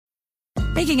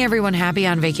Making everyone happy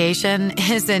on vacation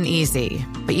isn't easy,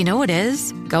 but you know what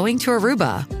is? Going to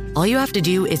Aruba. All you have to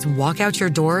do is walk out your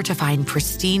door to find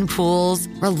pristine pools,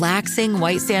 relaxing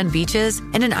white sand beaches,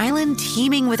 and an island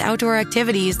teeming with outdoor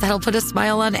activities that'll put a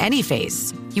smile on any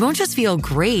face. You won't just feel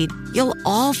great, you'll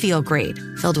all feel great,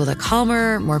 filled with a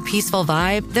calmer, more peaceful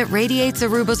vibe that radiates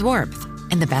Aruba's warmth.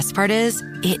 And the best part is,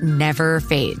 it never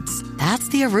fades. That's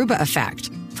the Aruba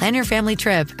effect. Plan your family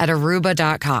trip at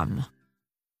Aruba.com.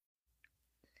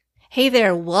 Hey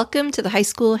there, welcome to the High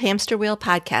School Hamster Wheel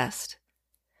podcast.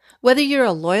 Whether you're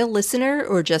a loyal listener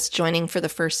or just joining for the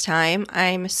first time,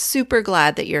 I'm super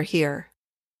glad that you're here.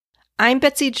 I'm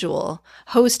Betsy Jewell,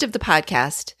 host of the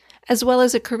podcast, as well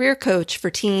as a career coach for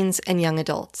teens and young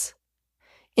adults.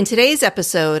 In today's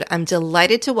episode, I'm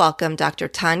delighted to welcome Dr.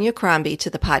 Tanya Crombie to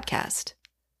the podcast.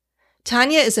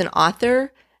 Tanya is an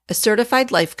author, a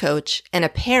certified life coach, and a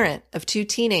parent of 2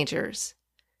 teenagers.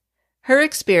 Her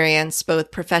experience, both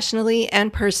professionally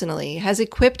and personally, has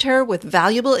equipped her with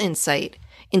valuable insight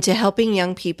into helping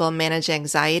young people manage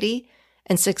anxiety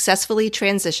and successfully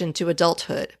transition to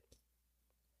adulthood.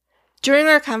 During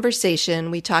our conversation,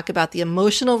 we talk about the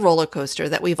emotional roller coaster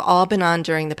that we've all been on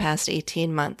during the past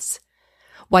 18 months,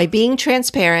 why being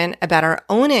transparent about our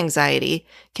own anxiety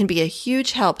can be a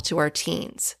huge help to our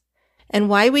teens, and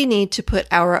why we need to put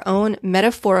our own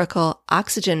metaphorical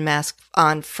oxygen mask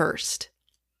on first.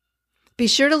 Be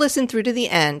sure to listen through to the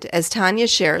end as Tanya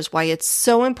shares why it's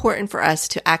so important for us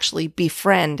to actually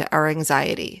befriend our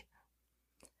anxiety.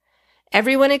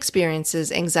 Everyone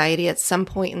experiences anxiety at some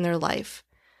point in their life,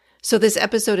 so this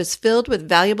episode is filled with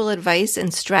valuable advice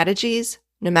and strategies,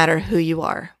 no matter who you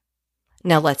are.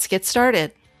 Now let's get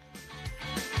started.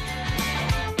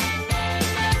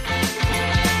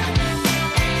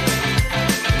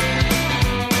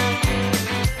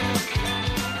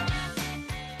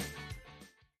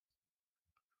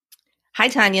 Hi,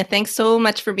 Tanya. Thanks so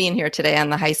much for being here today on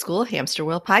the High School Hamster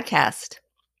Wheel podcast.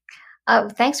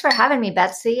 Thanks for having me,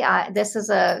 Betsy. This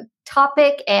is a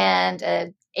topic and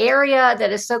an area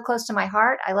that is so close to my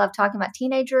heart. I love talking about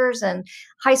teenagers and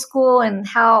high school and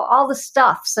how all the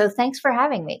stuff. So thanks for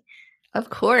having me. Of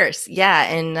course. Yeah.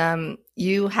 And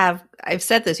I've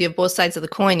said this, you have both sides of the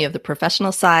coin. You have the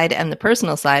professional side and the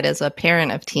personal side as a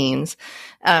parent of teens.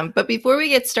 But before we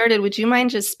get started, would you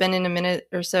mind just spending a minute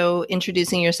or so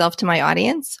introducing yourself to my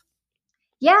audience?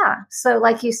 Yeah. So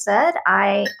like you said,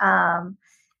 I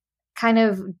kind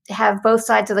of have both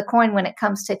sides of the coin when it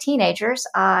comes to teenagers.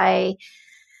 I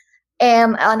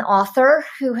am an author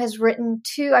who has I've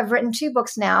written 2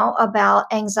 books now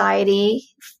about anxiety.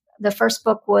 The first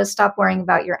book was Stop Worrying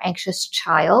About Your Anxious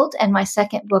Child, and my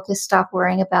second book is Stop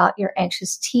Worrying About Your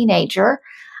Anxious Teenager.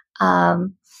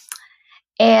 And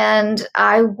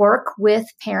I work with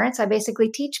parents. I basically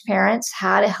teach parents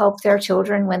how to help their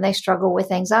children when they struggle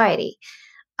with anxiety.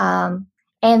 And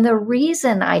the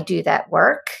reason I do that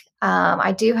work,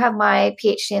 I do have my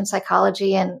PhD in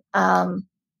psychology and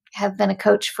have been a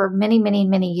coach for many, many,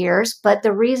 many years. But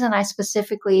the reason I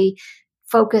specifically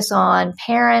focus on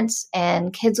parents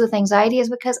and kids with anxiety is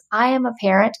because I am a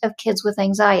parent of kids with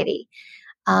anxiety.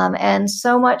 And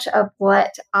so much of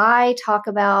what I talk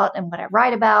about and what I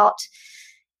write about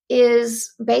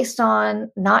is based on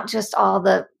not just all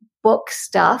the book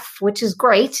stuff, which is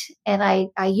great, and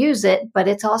I use it, but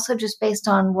it's also just based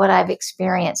on what I've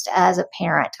experienced as a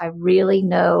parent. I really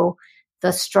know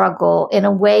the struggle in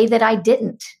a way that I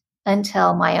didn't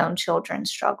until my own children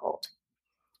struggled.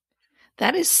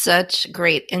 That is such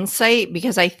great insight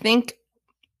because I think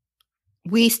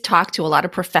we talk to a lot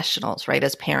of professionals, right?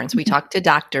 As parents, we talk to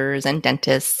doctors and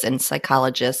dentists and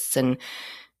psychologists and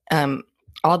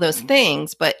all those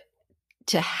things, but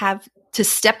to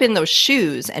step in those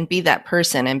shoes and be that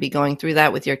person and be going through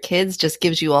that with your kids just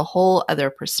gives you a whole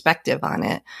other perspective on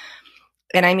it.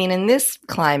 And I mean, in this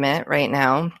climate right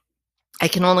now, I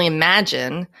can only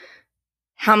imagine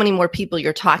how many more people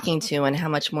you're talking to and how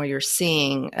much more you're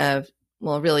seeing of,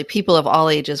 well, really people of all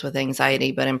ages with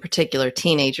anxiety, but in particular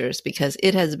teenagers, because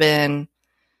it has been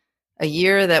a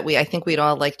year that I think we'd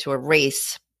all like to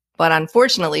erase, but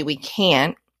unfortunately we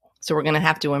can't. So we're going to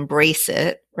have to embrace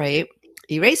it, right?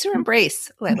 Erase or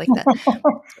embrace. Oh, I like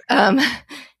that.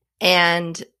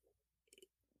 And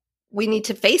we need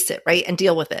to face it, right? And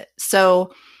deal with it.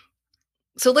 So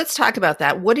let's talk about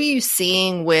that. What are you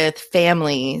seeing with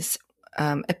families,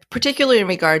 particularly in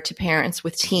regard to parents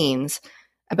with teens,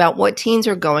 about what teens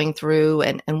are going through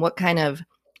and what kind of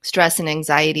stress and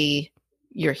anxiety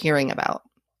you're hearing about?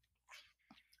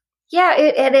 Yeah,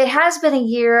 it has been a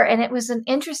year, and it was an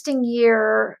interesting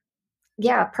year,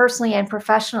 personally and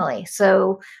professionally.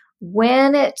 So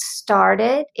when it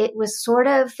started, it's sort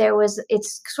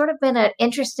of been an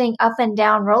interesting up and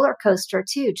down roller coaster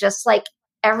too, just like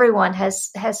everyone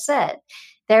has said.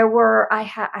 I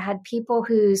had people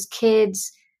whose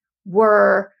kids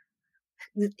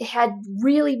had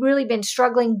really, really been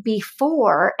struggling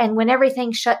before. And when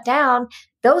everything shut down,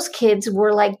 those kids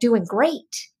were like doing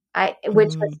great,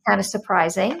 which was kind of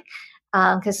surprising,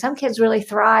 because some kids really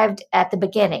thrived at the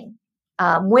beginning.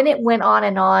 When it went on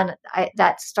and on,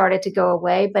 that started to go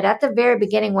away. But at the very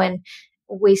beginning, when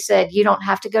we said, you don't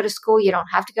have to go to school, you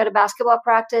don't have to go to basketball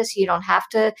practice, you don't have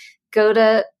to go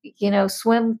to,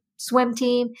 swim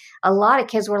team, a lot of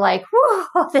kids were like,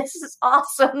 whoa, this is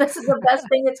awesome. This is the best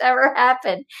thing that's ever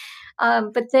happened.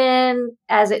 But then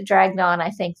as it dragged on, I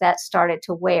think that started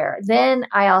to wear. Then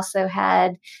I also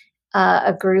had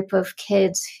a group of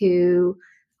kids who,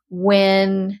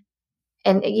 and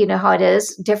you know how it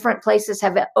is, different places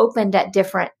have opened at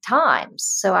different times.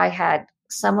 So I had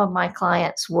some of my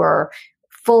clients were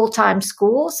full-time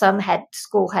school.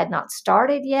 School had not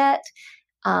started yet.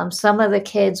 Some of the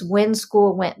kids, when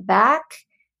school went back,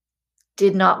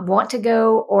 did not want to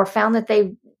go or found that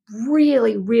they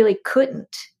really, really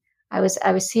couldn't. I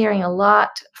was hearing a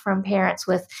lot from parents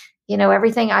with,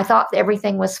 everything. I thought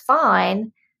everything was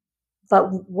fine, but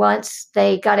once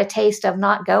they got a taste of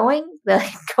not going, the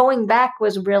going back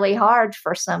was really hard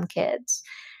for some kids.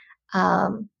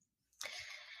 So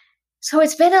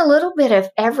it's been a little bit of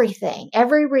everything,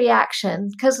 every reaction,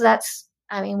 because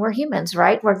we're humans,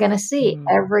 right? We're going to see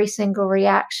every single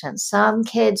reaction. Some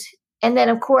kids, and then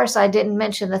of course, I didn't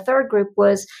mention the third group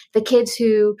was the kids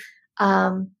who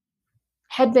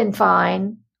had been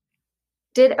fine,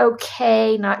 did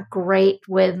okay, not great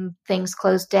when things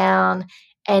closed down,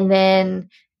 and then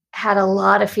had a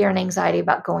lot of fear and anxiety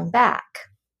about going back.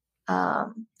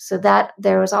 So that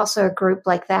there was also a group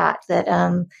like that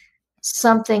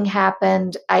something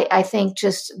happened. I think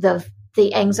just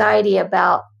the anxiety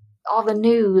about all the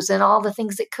news and all the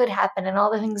things that could happen and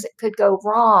all the things that could go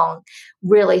wrong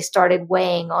really started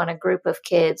weighing on a group of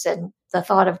kids, and the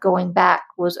thought of going back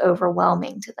was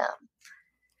overwhelming to them.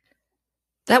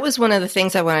 That was one of the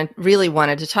things I really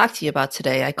wanted to talk to you about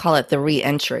today. I call it the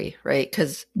re-entry, right?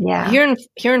 Because here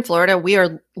in Florida, we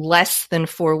are less than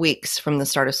 4 weeks from the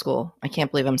start of school. I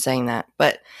can't believe I'm saying that,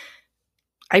 but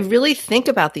I really think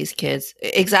about these kids,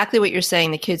 exactly what you're saying,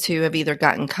 the kids who have either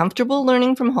gotten comfortable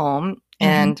learning from home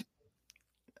and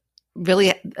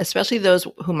really, especially those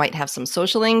who might have some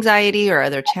social anxiety or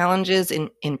other challenges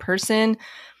in person,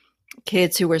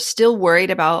 kids who are still worried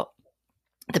about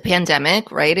the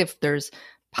pandemic, right? If there's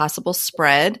possible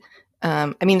spread.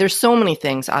 There's so many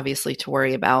things obviously to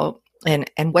worry about, and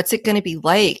what's it going to be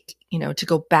like, to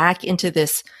go back into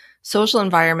this social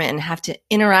environment and have to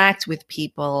interact with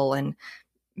people and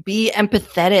be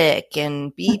empathetic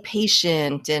and be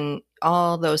patient and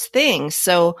all those things.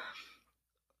 So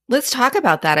let's talk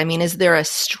about that. Is there a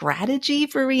strategy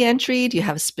for reentry? Do you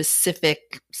have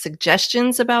specific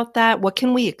suggestions about that? What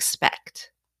can we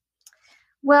expect?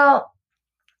 Well,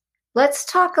 let's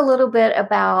talk a little bit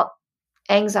about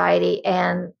anxiety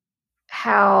and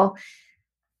how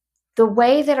the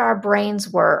way that our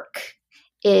brains work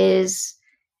is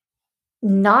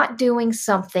not doing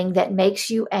something that makes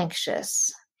you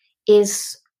anxious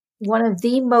is one of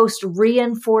the most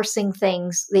reinforcing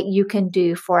things that you can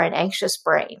do for an anxious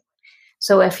brain.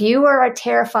 So if you are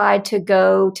terrified to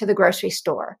go to the grocery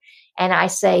store and I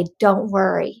say, don't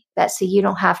worry, Betsy, you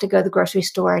don't have to go to the grocery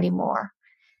store anymore,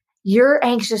 your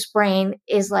anxious brain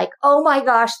is like, oh my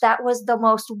gosh, that was the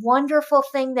most wonderful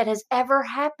thing that has ever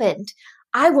happened.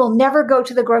 I will never go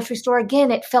to the grocery store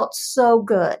again. It felt so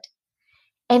good.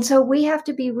 And so we have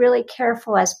to be really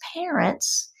careful as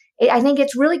parents. I think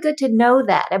it's really good to know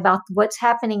that about what's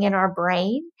happening in our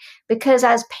brain, because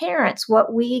as parents,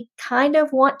 what we kind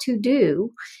of want to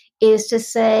do is to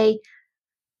say,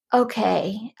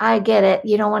 okay, I get it.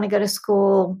 You don't want to go to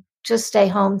school. Just stay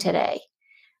home today.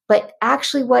 But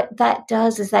actually what that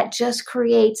does is that just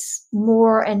creates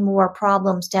more and more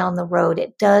problems down the road.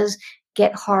 It does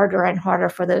get harder and harder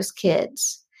for those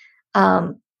kids.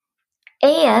 And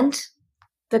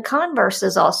the converse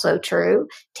is also true.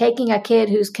 Taking a kid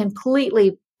who's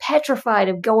completely petrified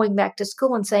of going back to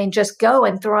school and saying, just go,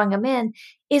 and throwing them in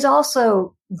is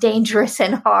also dangerous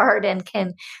and hard and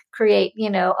can create,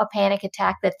 a panic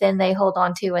attack that then they hold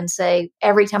on to and say,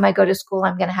 every time I go to school,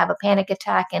 I'm going to have a panic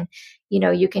attack. And,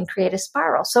 you can create a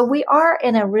spiral. So we are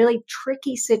in a really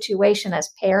tricky situation as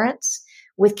parents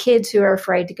with kids who are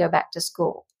afraid to go back to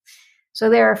school. So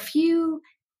there are a few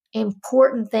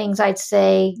important things I'd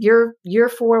say. You're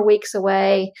 4 weeks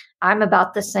away. I'm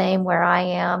about the same where I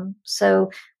am. So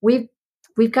we've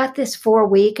we've got this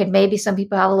 4-week, and maybe some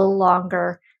people have a little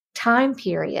longer time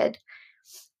period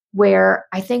where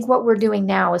I think what we're doing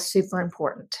now is super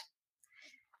important.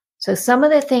 So some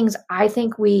of the things I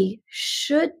think we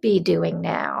should be doing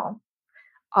now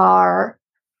are,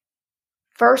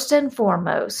 first and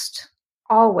foremost,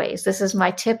 always, this is my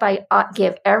tip I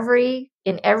give in every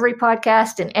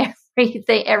podcast and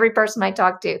everything, every person I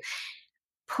talk to,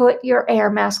 put your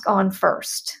air mask on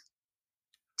first.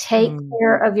 Take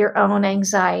care of your own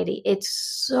anxiety. It's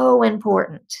so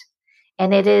important.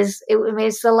 And it's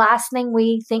the last thing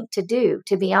we think to do,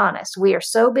 to be honest. We are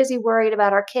so busy worried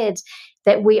about our kids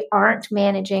that we aren't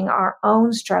managing our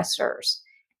own stressors.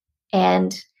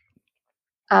 And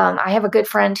I have a good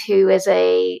friend who is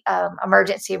a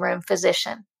emergency room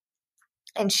physician.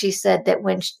 And she said that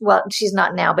she's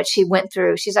not now, but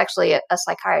she's actually a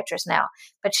psychiatrist now,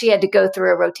 but she had to go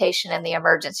through a rotation in the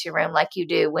emergency room like you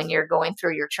do when you're going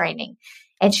through your training.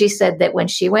 And she said that when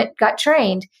she got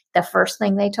trained, the first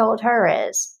thing they told her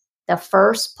is the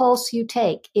first pulse you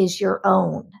take is your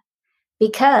own,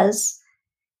 because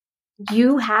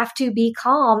you have to be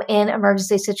calm in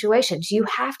emergency situations. You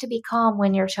have to be calm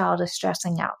when your child is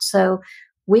stressing out. So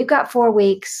we've got 4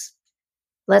 weeks.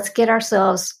 Let's get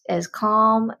ourselves as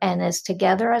calm and as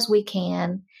together as we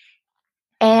can,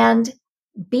 and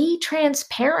be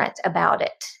transparent about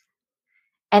it.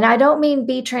 And I don't mean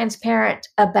be transparent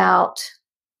about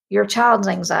your child's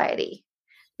anxiety.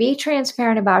 Be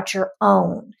transparent about your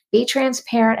own. Be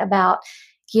transparent about,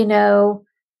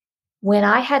 when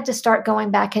I had to start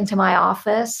going back into my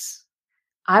office,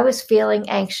 I was feeling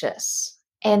anxious.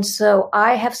 And so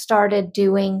I have started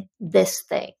doing this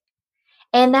thing.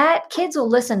 And that kids will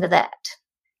listen to that.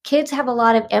 Kids have a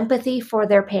lot of empathy for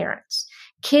their parents.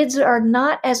 Kids are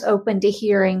not as open to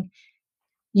hearing,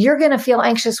 you're going to feel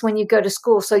anxious when you go to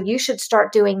school, so you should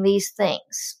start doing these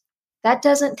things. That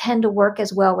doesn't tend to work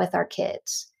as well with our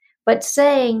kids. But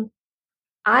saying,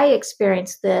 I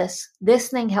experienced this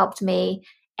thing helped me,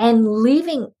 and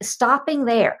stopping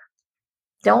there.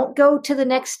 Don't go to the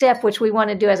next step, which we want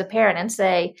to do as a parent, and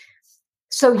say,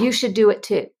 so you should do it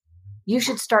too. You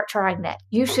should start trying that.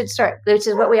 You should start, which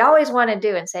is what we always want to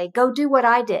do, and say, go do what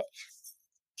I did.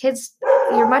 Kids,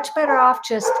 you're much better off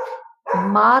just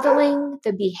modeling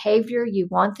the behavior you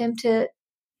want them to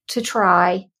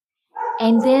try,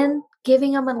 and then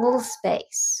giving them a little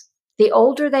space. The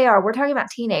older they are, we're talking about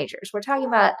teenagers. We're talking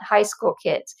about high school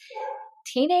kids.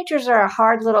 Teenagers are a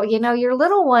hard your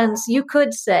little ones, you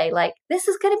could say, like, this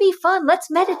is going to be fun. Let's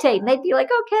meditate. And they'd be like,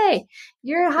 okay.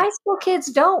 Your high school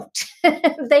kids don't.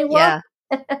 They won't.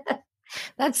 Yeah.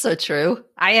 That's so true.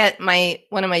 I had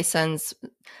one of my sons,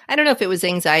 I don't know if it was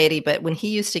anxiety, but when he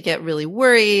used to get really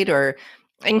worried or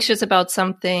anxious about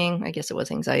something, I guess it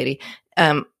was anxiety,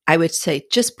 I would say,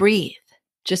 just breathe.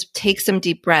 Just take some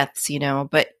deep breaths,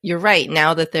 But you're right.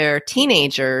 Now that they're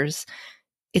teenagers,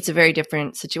 it's a very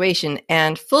different situation.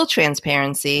 And full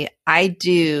transparency, I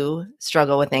do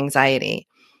struggle with anxiety.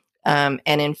 And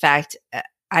in fact,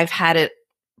 I've had it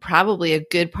probably a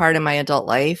good part of my adult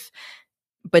life,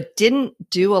 but didn't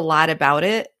do a lot about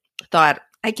it. Thought,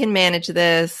 I can manage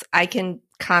this. I can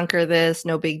conquer this.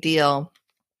 No big deal.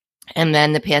 And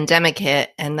then the pandemic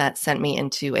hit, and that sent me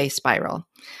into a spiral.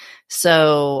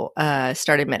 So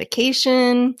started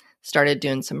medication, started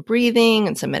doing some breathing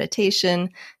and some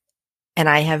meditation. And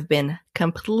I have been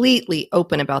completely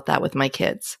open about that with my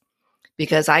kids,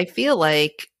 because I feel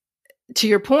like, to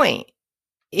your point,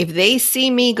 if they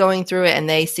see me going through it and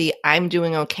they see I'm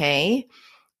doing okay,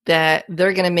 that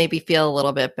they're going to maybe feel a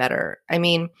little bit better. I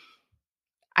mean,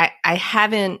 I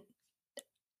haven't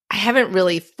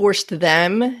really forced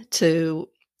them to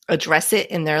address it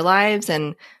in their lives.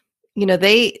 And,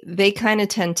 they kind of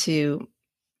tend to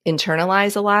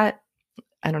internalize a lot.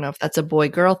 I don't know if that's a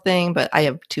boy-girl thing, but I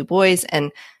have 2 boys and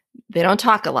they don't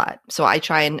talk a lot. So I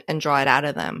try and draw it out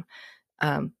of them.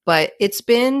 But it's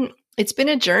been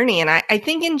a journey. And I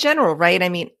think in general, right? I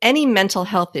mean, any mental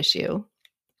health issue,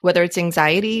 whether it's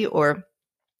anxiety or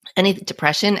any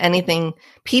depression, anything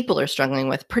people are struggling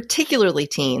with, particularly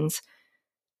teens,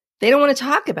 they don't want to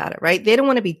talk about it, right? They don't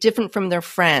want to be different from their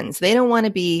friends. They don't want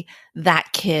to be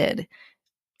that kid.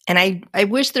 And I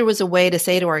wish there was a way to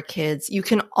say to our kids, you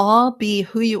can all be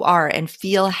who you are and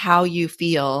feel how you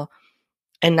feel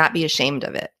and not be ashamed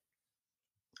of it.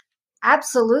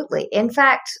 Absolutely. In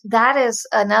fact, that is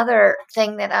another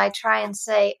thing that I try and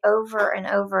say over and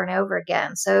over and over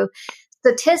again. So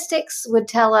statistics would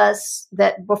tell us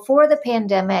that before the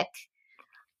pandemic,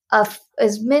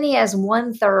 as many as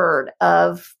 1/3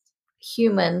 of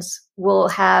humans will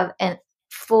have a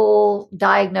full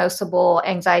diagnosable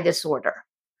anxiety disorder.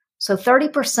 So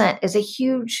 30% is a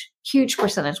huge huge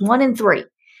percentage, 1 in 3.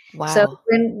 Wow. So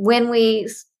when we,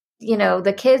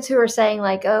 the kids who are saying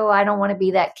like, oh, I don't want to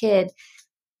be that kid,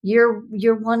 you're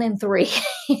 1 in 3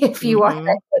 if you are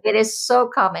that kid. It is so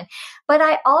common. But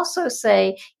I also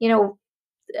say,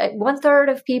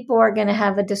 1/3 of people are going to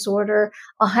have a disorder.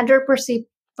 100%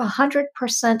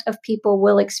 of people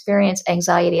will experience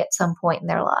anxiety at some point in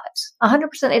their lives.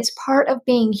 100%. It's part of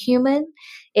being human.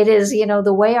 It is,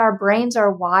 the way our brains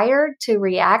are wired to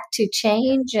react to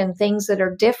change and things that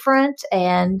are different.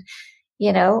 And,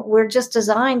 we're just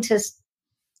designed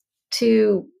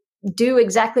to do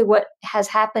exactly what has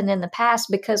happened in the past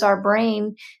because our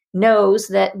brain knows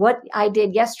that what I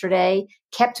did yesterday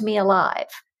kept me alive.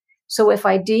 So if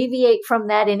I deviate from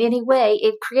that in any way,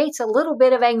 it creates a little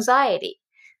bit of anxiety,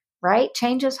 right?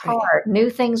 Change is hard. Right. New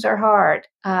things are hard.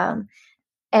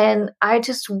 And I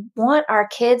just want our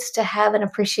kids to have an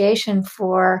appreciation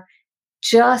for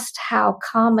just how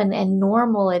common and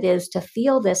normal it is to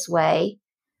feel this way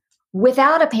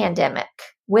without a pandemic,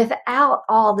 without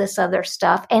all this other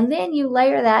stuff. And then you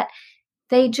layer that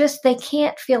they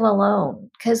can't feel alone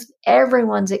because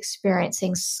everyone's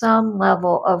experiencing some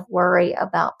level of worry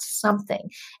about something.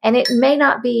 And it may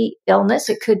not be illness.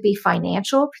 It could be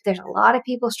financial. There's a lot of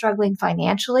people struggling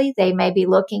financially. They may be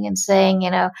looking and saying,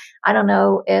 I don't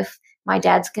know if my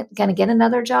dad's going to get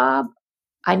another job.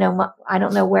 I don't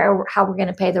know how we're going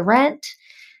to pay the rent.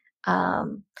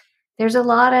 There's a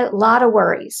lot of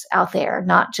worries out there,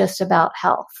 not just about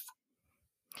health.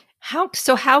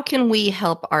 How can we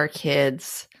help our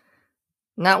kids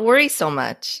not worry so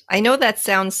much? I know that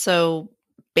sounds so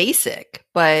basic,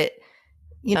 but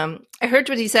I heard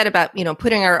what he said about,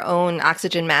 putting our own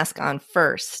oxygen mask on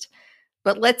first.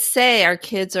 But let's say our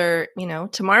kids are,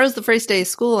 tomorrow's the first day of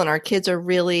school and our kids are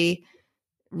really,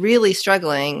 really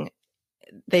struggling.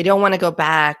 They don't want to go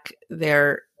back.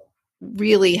 They're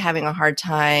really having a hard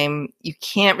time. You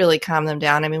can't really calm them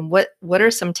down. I mean, what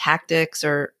are some tactics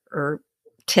or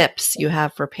tips you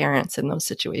have for parents in those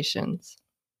situations?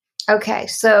 Okay.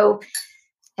 So,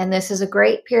 and this is a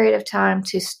great period of time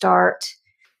to start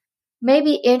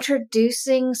maybe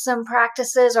introducing some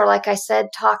practices, or like I said,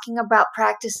 talking about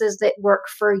practices that work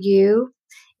for you,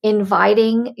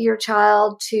 inviting your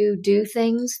child to do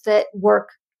things that work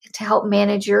to help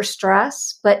manage your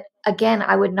stress. But again,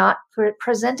 I would not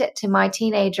present it to my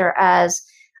teenager as,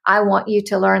 I want you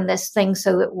to learn this thing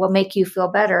so it will make you feel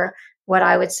better. What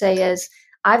I would say is,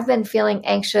 I've been feeling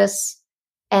anxious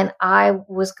and I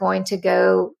was going to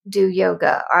go do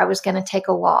yoga, or I was going to take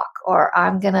a walk, or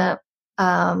I'm going to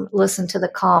listen to the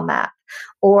Calm app,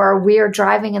 or we are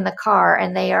driving in the car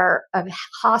and they are a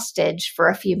hostage for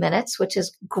a few minutes, which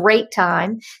is great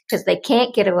time because they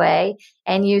can't get away.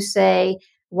 And you say,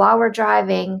 while we're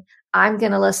driving, I'm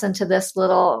going to listen to this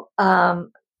little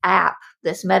app,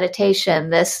 this meditation,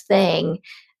 this thing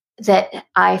that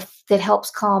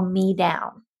helps calm me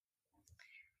down.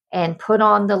 And put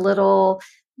on the little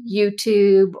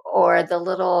YouTube or the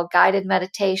little guided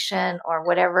meditation or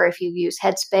whatever, if you use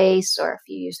Headspace or if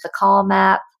you use the Calm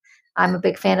app. I'm a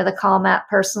big fan of the Calm app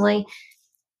personally.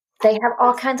 They have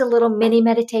all kinds of little mini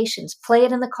meditations. Play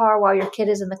it in the car while your kid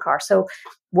is in the car. So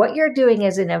what you're doing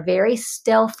is, in a very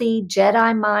stealthy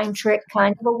Jedi mind trick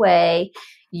kind of a way,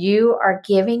 you are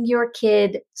giving your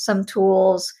kid some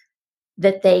tools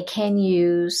that they can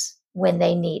use when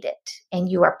they need it. And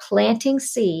you are planting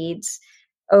seeds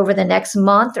over the next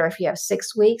month, or if you have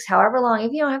 6 weeks, however long,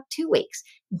 if you don't have 2 weeks,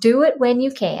 do it when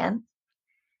you can.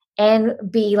 And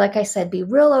be, like I said, be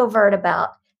real overt about,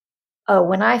 oh,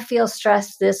 when I feel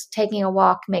stressed, this taking a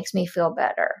walk makes me feel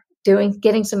better.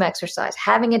 Getting some exercise,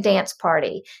 having a dance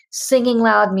party, singing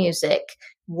loud music,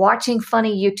 watching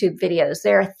funny YouTube videos.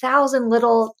 There are 1,000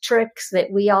 little tricks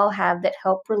that we all have that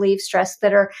help relieve stress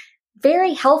that are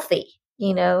very healthy,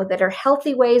 that are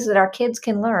healthy ways that our kids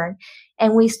can learn.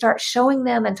 And we start showing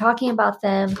them and talking about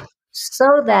them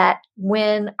so that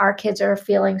when our kids are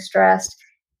feeling stressed,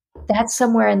 that's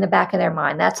somewhere in the back of their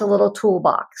mind. That's a little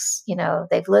toolbox.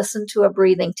 They've listened to a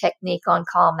breathing technique on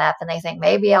Calm app and they think,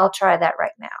 maybe I'll try that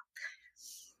right now.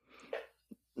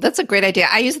 That's a great idea.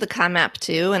 I use the Calm app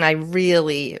too, and I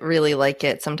really, really like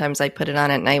it. Sometimes I put it on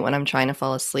at night when I'm trying to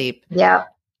fall asleep. Yeah.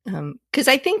 Because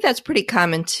I think that's pretty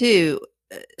common too.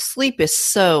 Sleep is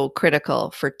so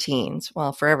critical for teens,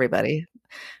 well, for everybody,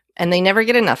 and they never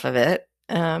get enough of it.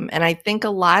 And I think a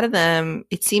lot of them,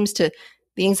 the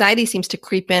anxiety seems to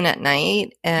creep in at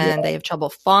night, and they have trouble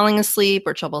falling asleep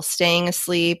or trouble staying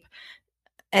asleep.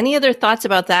 Any other thoughts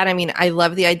about that? I mean, I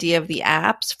love the idea of the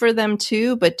apps for them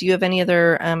too, but do you have any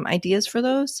other ideas for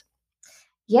those?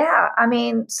 Yeah. I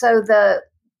mean, so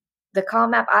the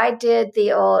Calm app, I did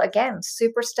the old, again,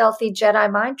 super stealthy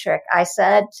Jedi mind trick. I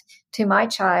said to my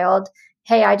child,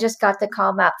 hey, I just got the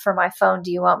Calm app for my phone.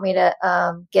 Do you want me to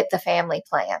get the family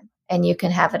plan? And you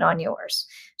can have it on yours.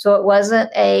 So it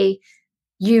wasn't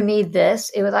you need this.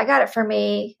 It was, I got it for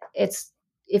me.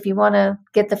 If you want to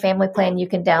get the family plan, you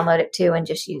can download it too and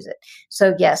just use it.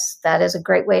 So yes, that is a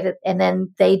great way to, and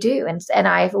then they do. And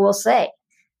I will say,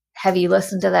 have you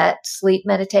listened to that sleep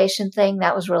meditation thing?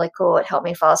 That was really cool. It helped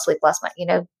me fall asleep last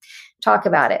night. Talk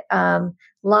about it. A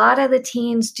lot of the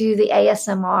teens do the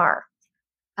ASMR.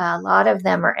 A lot of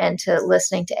them are into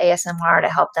listening to ASMR to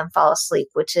help them fall asleep,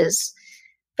 which is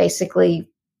basically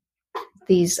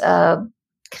these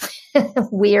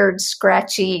weird,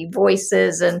 scratchy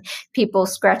voices and people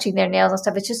scratching their nails and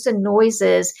stuff. It's just the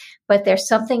noises, but there's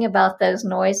something about those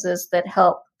noises that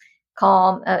help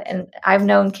calm. And I've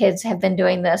known kids have been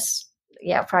doing this,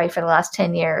 probably for the last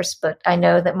 10 years, but I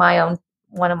know that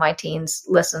one of my teens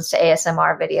listens to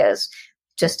ASMR videos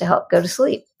just to help go to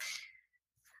sleep.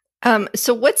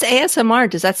 So what's ASMR?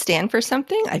 Does that stand for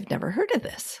something? I've never heard of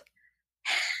this.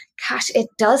 Gosh, it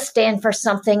does stand for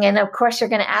something. And of course, you're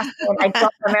going to ask me, and I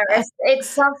don't remember. It's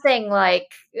something like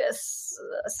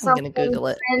something I'm going to Google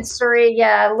it. Sensory.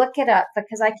 Yeah, look it up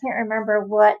because I can't remember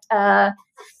what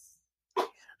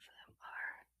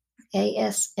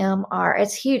ASMR.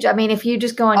 It's huge. I mean, if you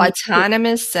just go on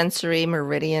Autonomous Sensory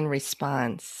Meridian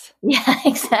Response. Yeah,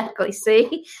 exactly.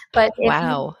 See? But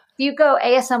if you go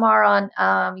ASMR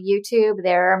on YouTube,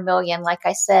 there are a million, like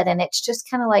I said, and it's just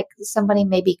kind of like somebody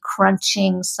maybe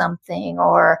crunching something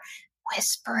or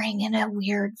whispering in a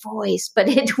weird voice, but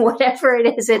whatever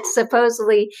it is, it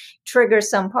supposedly triggers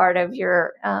some part of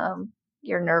your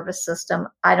nervous system.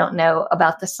 I don't know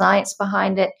about the science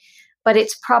behind it, but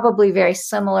it's probably very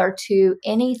similar to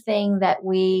anything that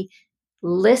we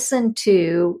listen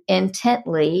to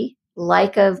intently,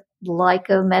 like a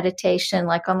meditation,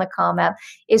 like on the Calm app,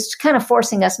 is kind of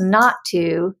forcing us not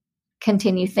to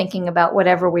continue thinking about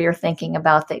whatever we are thinking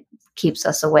about that keeps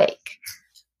us awake.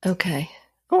 Okay.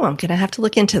 Oh, I'm going to have to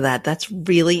look into that. That's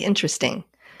really interesting.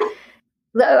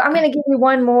 I'm going to give you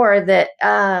one more that,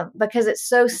 because it's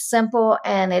so simple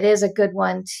and it is a good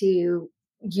one to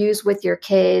use with your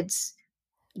kids.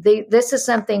 This is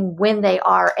something when they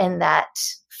are in that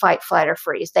fight, flight, or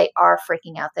freeze, they are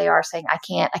freaking out. They are saying, I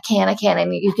can't.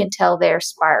 And you can tell they're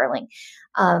spiraling.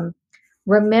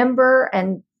 Remember,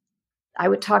 and I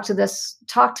would talk to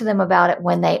them about it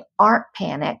when they aren't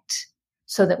panicked,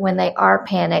 so that when they are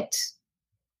panicked,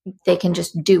 they can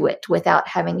just do it without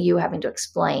having to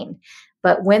explain.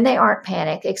 But when they aren't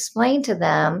panicked, explain to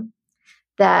them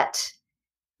that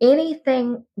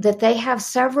anything that they have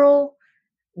several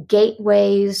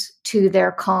gateways to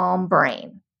their calm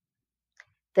brain.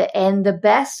 And the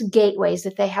best gateways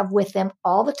that they have with them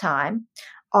all the time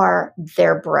are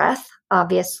their breath,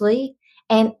 obviously,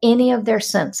 and any of their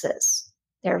senses,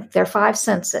 their five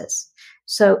senses.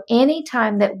 So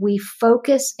anytime that we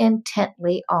focus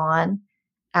intently on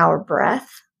our breath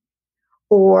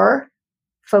or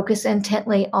focus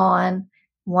intently on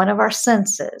one of our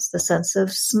senses, the sense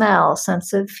of smell,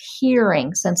 sense of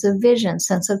hearing, sense of vision,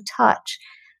 sense of touch,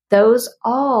 those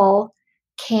all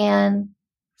can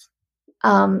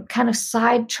kind of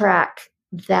sidetrack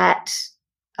that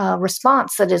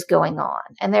response that is going on.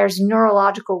 And there's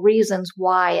neurological reasons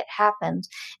why it happens,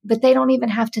 but they don't even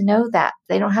have to know that.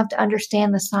 They don't have to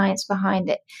understand the science behind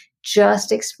it.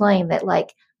 Just explain that,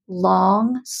 like,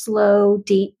 long, slow,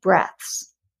 deep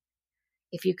breaths.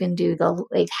 If you can do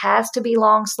it has to be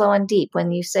long, slow, and deep.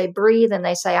 When you say breathe and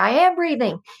they say, I am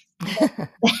breathing,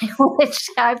 which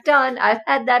I've done. I've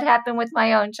had that happen with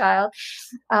my own child.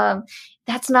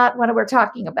 That's not what we're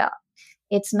talking about.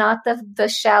 It's not the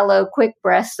shallow, quick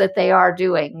breaths that they are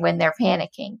doing when they're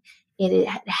panicking. It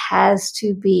has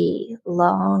to be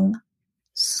long,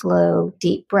 slow,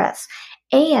 deep breaths.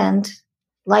 And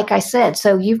like I said,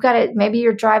 so you've got to, maybe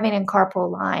you're driving in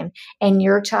carpool line and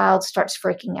your child starts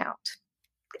freaking out.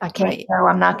 I can't go.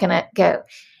 I'm not going to go.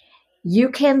 You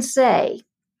can say,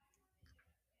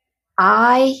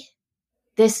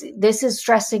 this is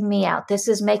stressing me out. This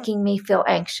is making me feel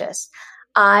anxious.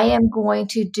 I am going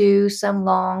to do some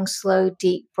long, slow,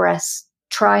 deep breaths.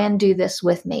 Try and do this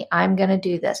with me. I'm going to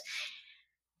do this.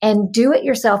 And do it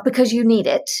yourself because you need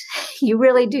it. You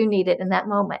really do need it in that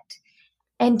moment.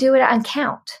 And do it on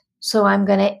count. So I'm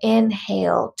going to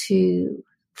inhale 2,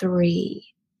 3,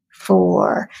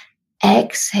 4.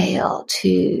 Exhale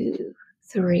 2,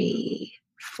 3,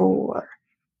 4.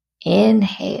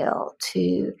 Inhale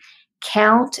 2.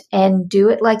 Count and do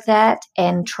it like that,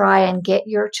 and try and get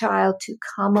your child to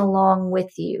come along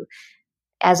with you.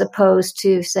 as opposed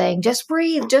to saying, just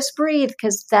breathe,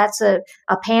 because that's a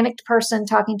panicked person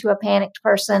talking to a panicked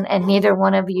person, and neither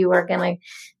one of you are going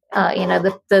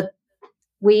to,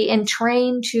 we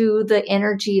entrain to the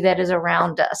energy that is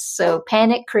around us. So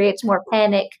panic creates more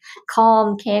panic.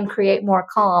 Calm can create more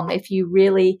calm if you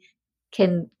really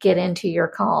can get into your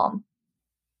calm.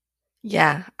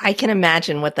 Yeah, I can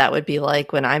imagine what that would be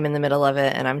like when I'm in the middle of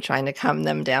it and I'm trying to calm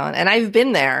them down. And I've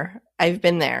been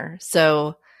there.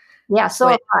 So yeah, so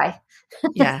have I.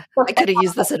 Yeah, I could have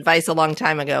used this advice a long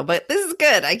time ago, but this is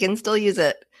good. I can still use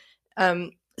it.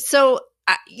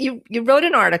 You wrote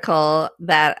an article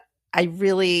that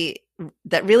really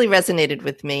resonated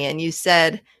with me, and you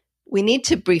said we need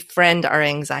to befriend our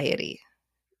anxiety.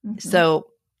 Mm-hmm. So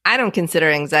I don't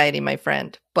consider anxiety my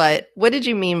friend, but what did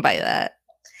you mean by that?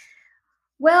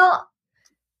 Well,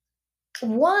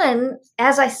 one,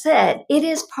 as I said, it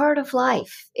is part of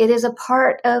life. It is a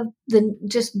part of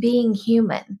just being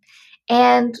human.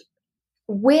 And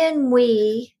when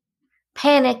we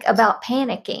panic about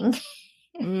panicking,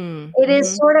 it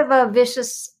is sort of a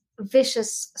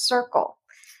vicious circle,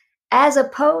 as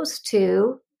opposed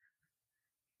to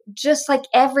just like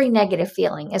every negative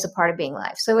feeling is a part of being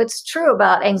life. So it's true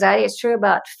about anxiety. It's true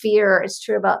about fear. It's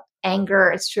true about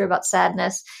anger. It's true about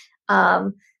sadness.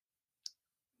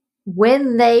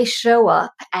 When they show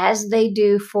up, as they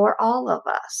do for all of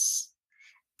us,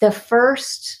 the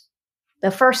first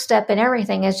step in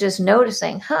everything is just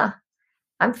noticing,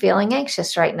 I'm feeling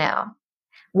anxious right now,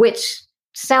 which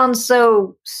sounds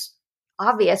so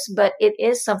obvious, but it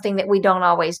is something that we don't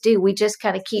always do. We just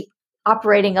kind of keep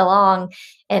operating along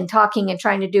and talking and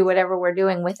trying to do whatever we're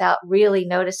doing without really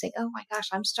noticing, oh my gosh,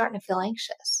 I'm starting to feel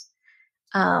anxious.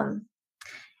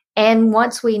 And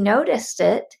once we noticed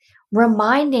it,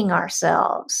 reminding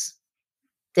ourselves,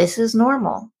 this is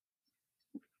normal.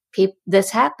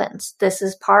 This happens. This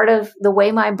is part of the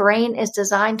way my brain is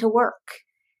designed to work.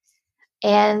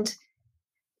 And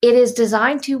it is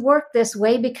designed to work this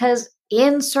way because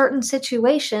in certain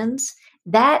situations,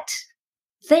 that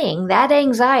thing, that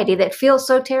anxiety that feels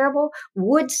so terrible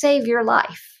would save your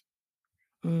life.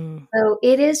 So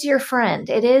it is your friend.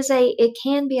 It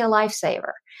can be a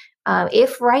lifesaver.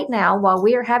 If right now, while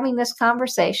we are having this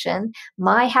conversation,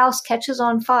 my house catches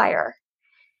on fire,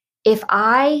 if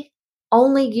I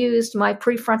only used my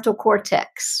prefrontal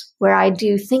cortex, where I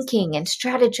do thinking and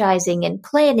strategizing and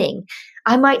planning,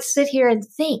 I might sit here and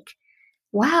think,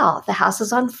 wow, the house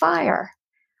is on fire.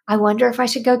 I wonder if I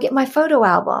should go get my photo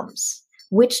albums.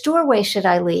 Which doorway should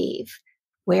I leave?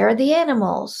 Where are the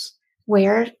animals?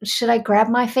 Where should I grab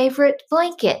my favorite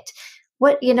blanket?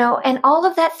 And all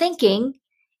of that thinking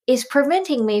is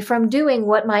preventing me from doing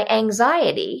what my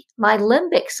anxiety, my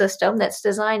limbic system that's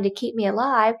designed to keep me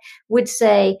alive, would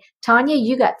say, Tanya,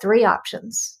 you got 3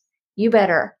 options. You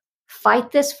better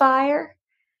fight this fire,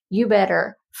 you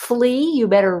better flee, you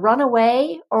better run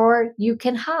away, or you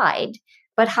can hide.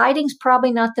 But hiding's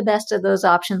probably not the best of those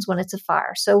options when it's a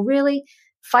fire. So really,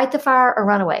 fight the fire or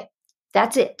run away.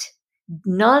 That's it.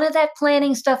 None of that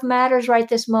planning stuff matters right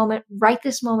this moment.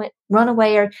 Run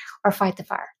away or fight the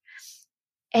fire.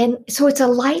 And so it's a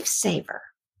lifesaver.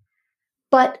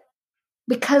 But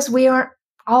because we aren't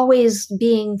always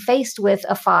being faced with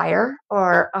a fire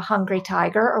or a hungry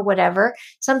tiger or whatever,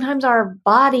 sometimes our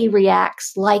body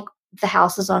reacts like the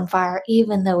house is on fire,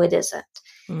 even though it isn't.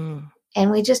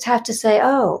 And we just have to say,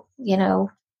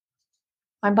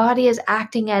 my body is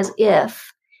acting as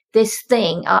if this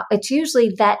thing, it's usually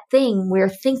that thing we're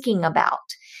thinking about,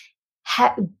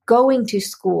 going to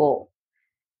school.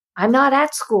 I'm not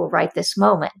at school right this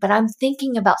moment, but I'm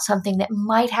thinking about something that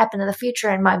might happen in the future,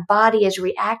 and my body is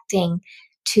reacting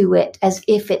to it as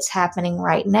if it's happening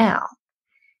right now.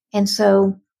 And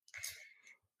so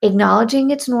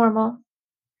acknowledging it's normal,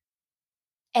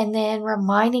 and then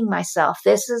reminding myself,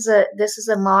 this is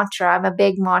a mantra. I'm a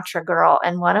big mantra girl.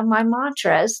 And one of my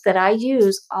mantras that I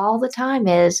use all the time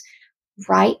is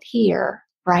right here,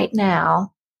 right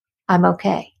now, I'm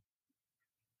okay.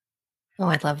 Oh,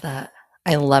 I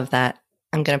love that.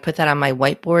 I'm going to put that on my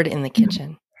whiteboard in the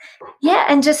kitchen. Yeah.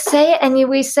 And just say it. And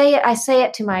I say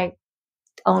it to my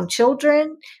own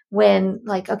children when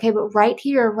okay, but right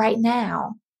here, right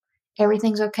now,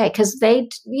 everything's okay. Because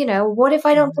what if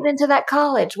I don't get into that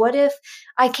college? What if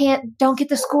I don't get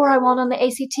the score I want on the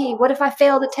ACT? What if I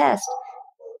fail the test?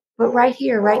 But right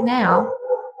here, right now,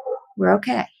 we're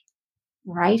okay.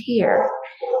 Right here.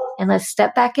 And let's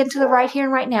step back into the right here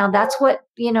and right now. That's what,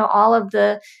 all of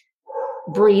the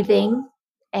breathing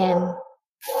and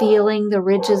feeling the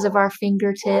ridges of our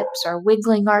fingertips or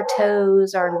wiggling our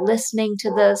toes or listening to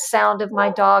the sound of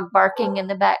my dog barking in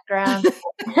the background.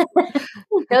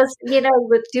 Those,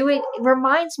 with doing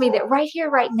reminds me that right here,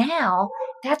 right now,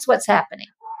 that's what's happening.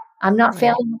 I'm not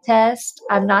failing a test.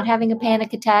 I'm not having a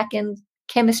panic attack in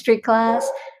chemistry class.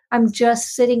 I'm just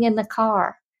sitting in the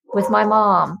car with my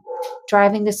mom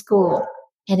driving to school,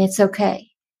 and it's okay.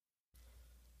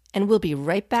 And we'll be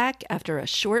right back after a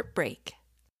short break.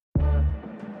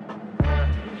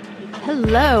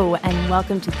 Hello, and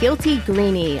welcome to Guilty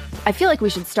Greenie. I feel like we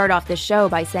should start off this show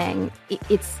by saying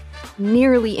it's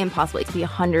nearly impossible to be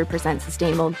 100%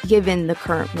 sustainable given the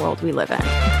current world we live in.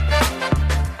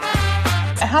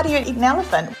 How do you eat an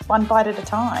elephant? One bite at a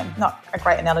time. Not a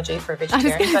great analogy for a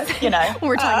vegetarian, but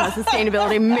We're talking about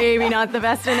sustainability, maybe not the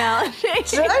best analogy.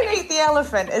 Don't eat the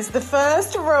elephant is the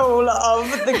first rule of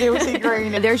the Guilty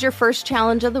Greenie. There's your first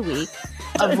challenge of the week.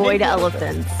 Avoid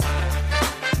elephants.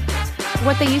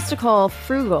 What they used to call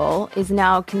frugal is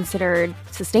now considered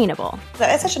sustainable.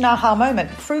 That's such an aha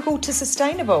moment. Frugal to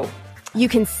sustainable. You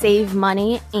can save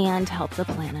money and help the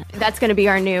planet. That's going to be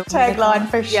our new tagline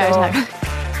for sure.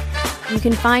 You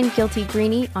can find Guilty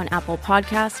Greenie on Apple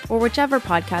Podcasts or whichever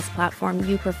podcast platform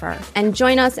you prefer. And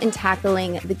join us in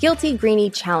tackling the Guilty Greenie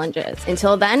challenges.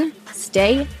 Until then,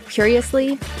 stay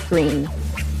curiously green.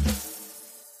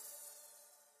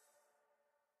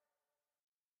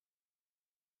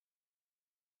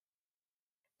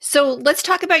 So let's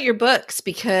talk about your books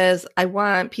because I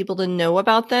want people to know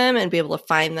about them and be able to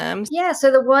find them. Yeah,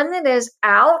 so the one that is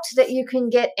out that you can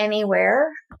get anywhere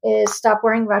is Stop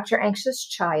Worrying About Your Anxious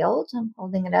Child. I'm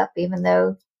holding it up even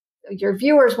though your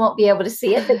viewers won't be able to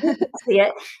see it, but you can see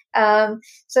it.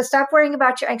 So Stop Worrying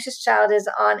About Your Anxious Child is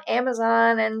on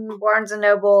Amazon and Barnes &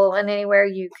 Noble and anywhere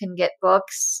you can get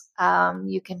books.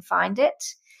 You can find it.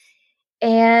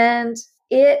 And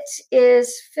it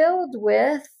is filled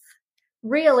with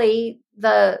really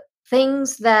the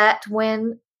things that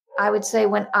when I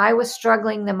was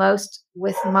struggling the most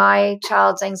with my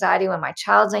child's anxiety, when my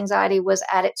child's anxiety was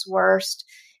at its worst,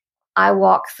 I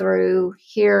walk through,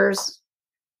 here's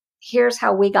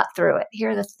how we got through it.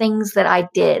 Here are the things that I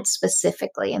did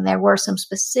specifically. And there were some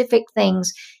specific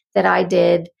things that I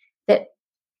did that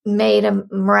made a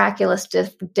miraculous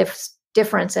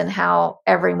difference in how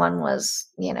everyone was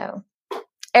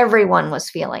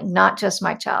feeling, not just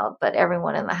my child, but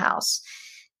everyone in the house.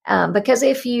 Because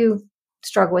if you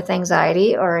struggle with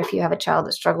anxiety, or if you have a child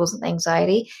that struggles with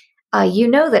anxiety, you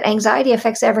know that anxiety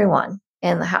affects everyone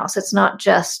in the house. It's not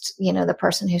just, the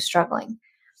person who's struggling.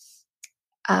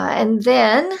 And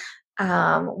then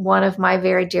one of my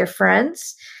very dear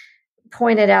friends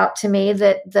pointed out to me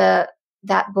that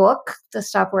that book, the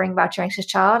Stop Worrying About Your Anxious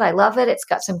Child, I love it. It's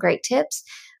got some great tips.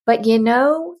 But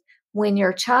when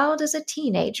your child is a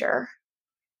teenager,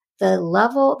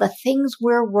 the things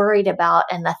we're worried about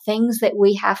and the things that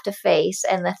we have to face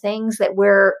and the things that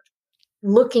we're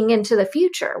looking into the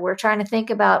future, we're trying to think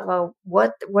about, well,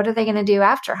 what are they going to do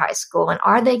after high school? And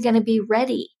are they going to be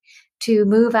ready to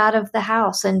move out of the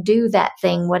house and do that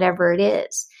thing, whatever it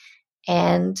is?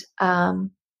 And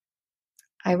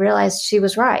I realized she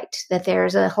was right, that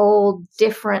there's a whole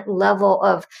different level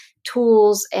of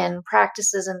tools and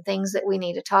practices and things that we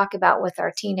need to talk about with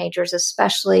our teenagers,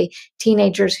 especially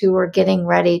teenagers who are getting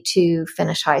ready to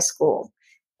finish high school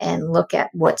and look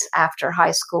at what's after high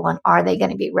school and are they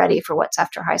going to be ready for what's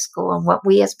after high school and what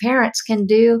we as parents can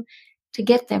do to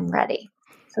get them ready.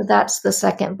 So that's the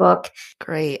second book.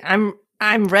 Great. I'm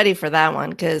ready for that one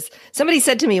because somebody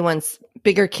said to me once,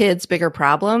 bigger kids, bigger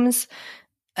problems.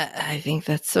 I think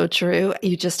that's so true.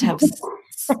 You just have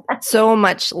so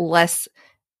much less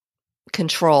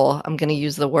control, I'm going to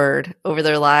use the word, over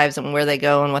their lives and where they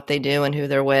go and what they do and who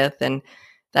they're with. And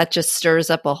that just stirs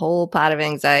up a whole pot of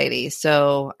anxiety.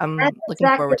 So I'm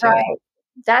looking forward to it.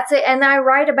 That's it. And I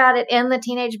write about it in the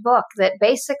teenage book that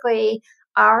basically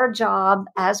our job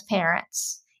as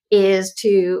parents is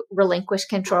to relinquish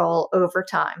control over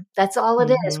time. That's all it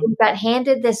is. We got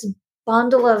handed this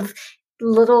bundle of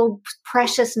little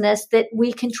preciousness that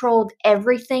we controlled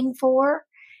everything for.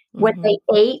 What they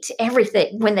ate,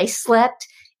 everything, when they slept.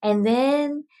 And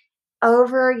then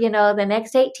over, the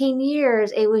next 18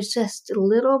 years, it was just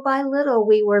little by little,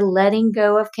 we were letting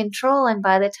go of control. And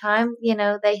by the time,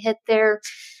 they hit their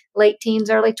late teens,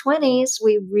 early 20s,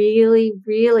 we really,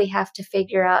 really have to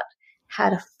figure out how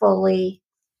to fully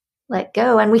let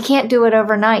go. And we can't do it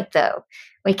overnight, though.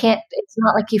 It's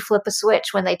not like you flip a switch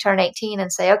when they turn 18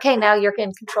 and say, okay, now you're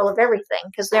in control of everything,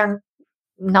 because they're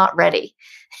not ready.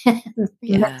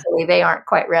 Mentally, they aren't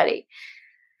quite ready.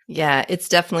 Yeah, it's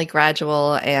definitely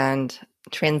gradual and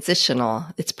transitional.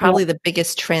 It's probably the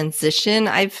biggest transition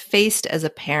I've faced as a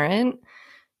parent.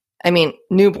 I mean,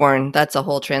 newborn, that's a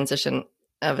whole transition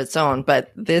of its own,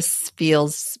 but this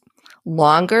feels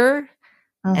longer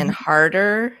and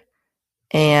harder,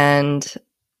 and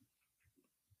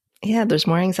there's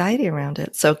more anxiety around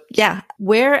it. So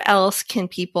where else can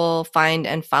people find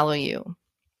and follow you?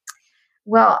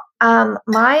 Well,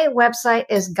 my website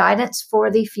is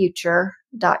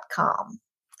guidanceforthefuture.com.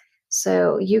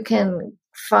 So you can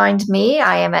find me.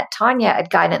 I am at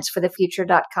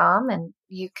Tanya@guidanceforthefuture.com, and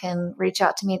you can reach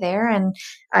out to me there. And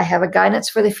I have a Guidance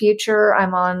for the Future.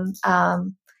 I'm on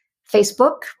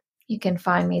Facebook. You can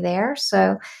find me there.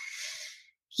 So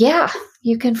you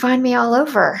can find me all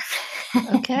over.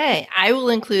 Okay. I will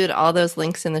include all those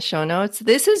links in the show notes.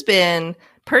 This has been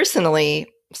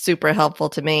personally super helpful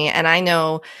to me, and I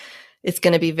know it's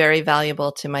going to be very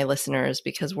valuable to my listeners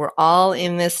because we're all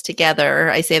in this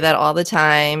together. I say that all the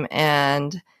time.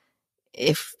 And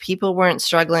if people weren't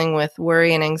struggling with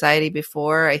worry and anxiety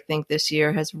before, I think this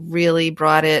year has really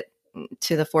brought it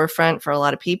to the forefront for a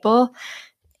lot of people.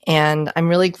 And I'm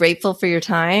really grateful for your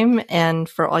time and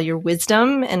for all your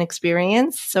wisdom and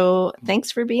experience. So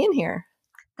thanks for being here.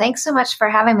 Thanks so much for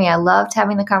having me. I loved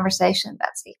having the conversation,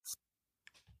 Betsy.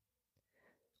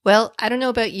 Well, I don't know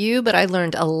about you, but I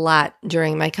learned a lot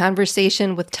during my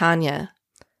conversation with Tanya.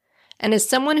 And as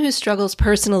someone who struggles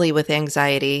personally with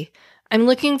anxiety, I'm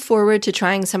looking forward to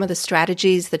trying some of the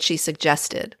strategies that she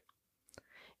suggested.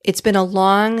 It's been a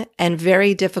long and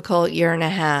very difficult year and a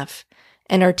half,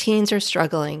 and our teens are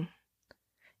struggling.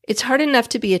 It's hard enough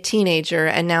to be a teenager,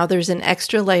 and now there's an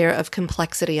extra layer of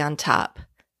complexity on top.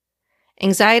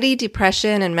 Anxiety,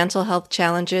 depression, and mental health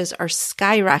challenges are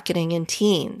skyrocketing in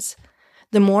teens.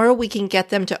 The more we can get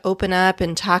them to open up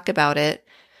and talk about it,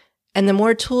 and the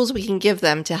more tools we can give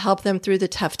them to help them through the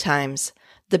tough times,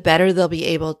 the better they'll be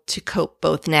able to cope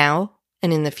both now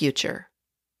and in the future.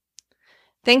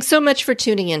 Thanks so much for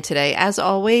tuning in today. As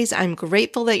always, I'm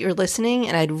grateful that you're listening,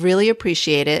 and I'd really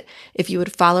appreciate it if you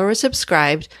would follow or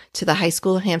subscribe to the High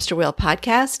School Hamster Wheel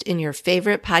podcast in your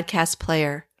favorite podcast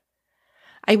player.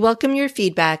 I welcome your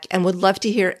feedback and would love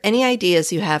to hear any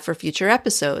ideas you have for future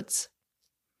episodes.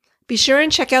 Be sure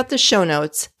and check out the show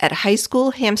notes at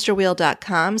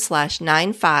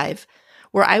highschoolhamsterwheel.com/95,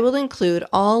 where I will include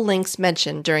all links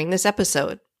mentioned during this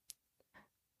episode.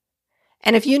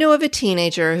 And if you know of a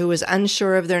teenager who is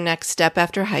unsure of their next step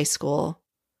after high school,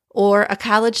 or a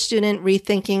college student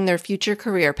rethinking their future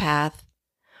career path,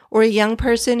 or a young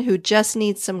person who just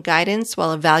needs some guidance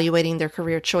while evaluating their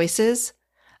career choices,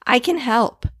 I can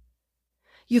help.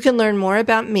 You can learn more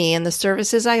about me and the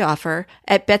services I offer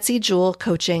at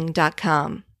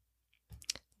betsyjewelcoaching.com.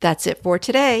 That's it for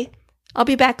today. I'll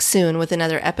be back soon with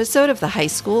another episode of the High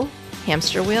School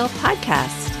Hamster Wheel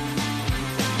podcast.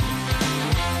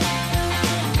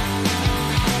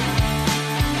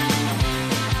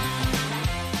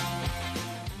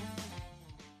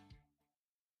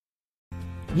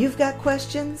 You've got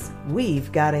questions,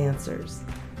 we've got answers.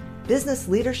 Business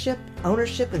leadership,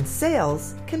 ownership, and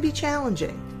sales can be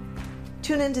challenging.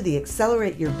 Tune into the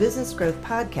Accelerate Your Business Growth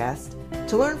podcast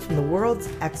to learn from the world's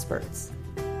experts.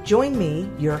 Join me,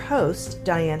 your host,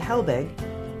 Diane Helbig,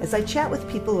 as I chat with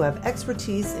people who have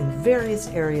expertise in various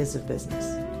areas of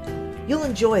business. You'll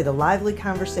enjoy the lively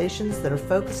conversations that are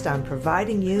focused on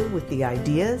providing you with the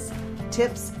ideas,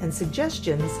 tips, and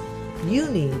suggestions you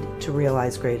need to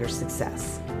realize greater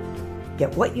success.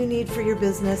 Get what you need for your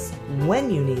business when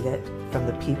you need it from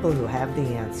the people who have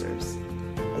the answers.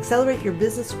 Accelerate Your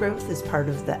Business Growth is part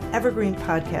of the Evergreen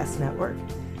Podcast Network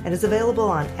and is available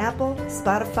on Apple,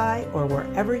 Spotify, or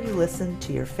wherever you listen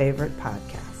to your favorite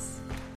podcast.